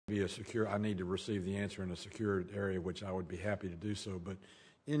be a secure, I need to receive the answer in a secured area, which I would be happy to do so. But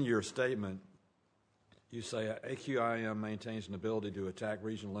in your statement, you say AQIM maintains an ability to attack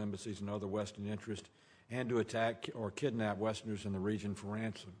regional embassies and other Western interests and to attack or kidnap Westerners in the region for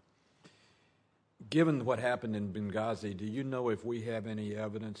ransom. Given what happened in Benghazi, do you know if we have any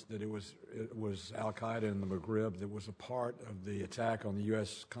evidence that it was Al-Qaeda in the Maghreb that was a part of the attack on the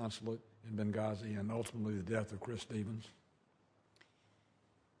U.S. consulate in Benghazi and ultimately the death of Chris Stevens?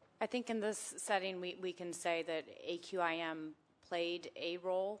 I think in this setting we can say that AQIM played a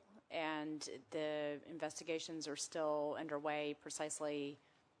role, and the investigations are still underway precisely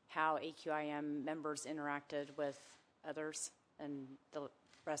how AQIM members interacted with others, and the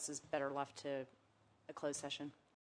rest is better left to a closed session.